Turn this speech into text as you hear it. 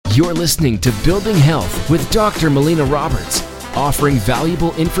You're listening to Building Health with Dr. Melina Roberts, offering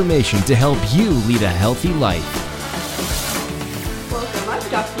valuable information to help you lead a healthy life. Welcome,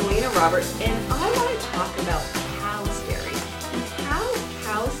 I'm Dr. Melina Roberts, and I want to talk about cow's dairy and how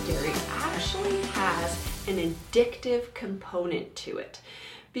cow's dairy actually has an addictive component to it.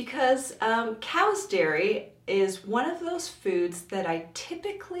 Because cow's dairy is one of those foods that I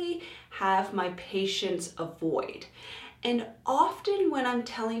typically have my patients avoid. And often when I'm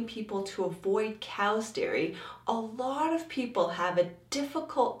telling people to avoid cow's dairy, a lot of people have a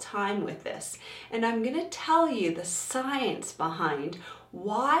difficult time with this. And I'm going to tell you the science behind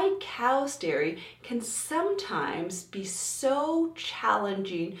why cow's dairy can sometimes be so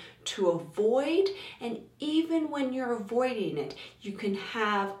challenging to avoid. And even when you're avoiding it, you can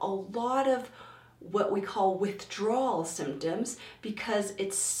have a lot of what we call withdrawal symptoms because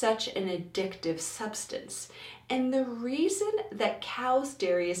it's such an addictive substance. And the reason that cow's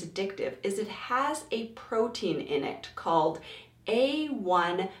dairy is addictive is it has a protein in it called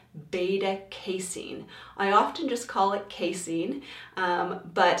A1 beta casein. I often just call it casein,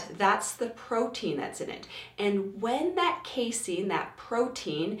 but that's the protein that's in it. And when that casein, that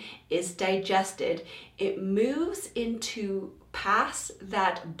protein, is digested, it moves into past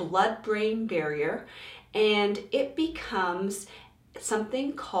that blood-brain barrier and it becomes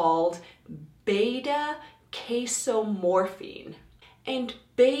something called beta casomorphine. And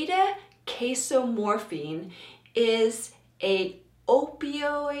beta casomorphine is a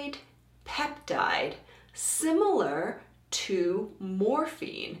opioid peptide similar to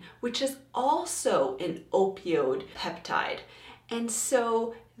morphine, which is also an opioid peptide. And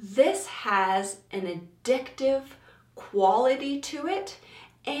so this has an addictive quality to it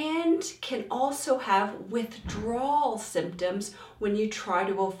and can also have withdrawal symptoms when you try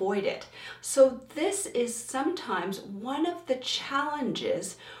to avoid it. So this is sometimes one of the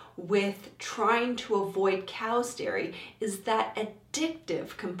challenges with trying to avoid cow's dairy is that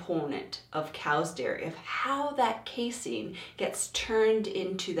addictive component of cow's dairy, of how that casein gets turned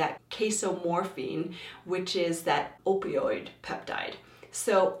into that casomorphine, which is that opioid peptide.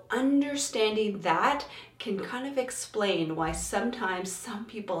 So understanding that can kind of explain why sometimes some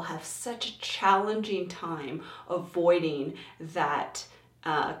people have such a challenging time avoiding that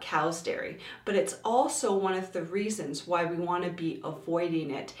cow's dairy. But it's also one of the reasons why we want to be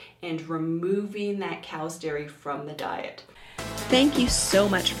avoiding it and removing that cow's dairy from the diet. Thank you so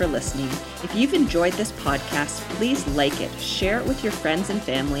much for listening. If you've enjoyed this podcast, please like it, share it with your friends and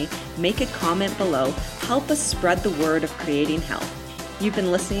family, make a comment below, help us spread the word of creating health. You've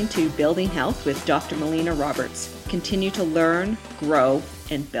been listening to Building Health with Dr. Melina Roberts. Continue to learn, grow,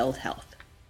 and build health.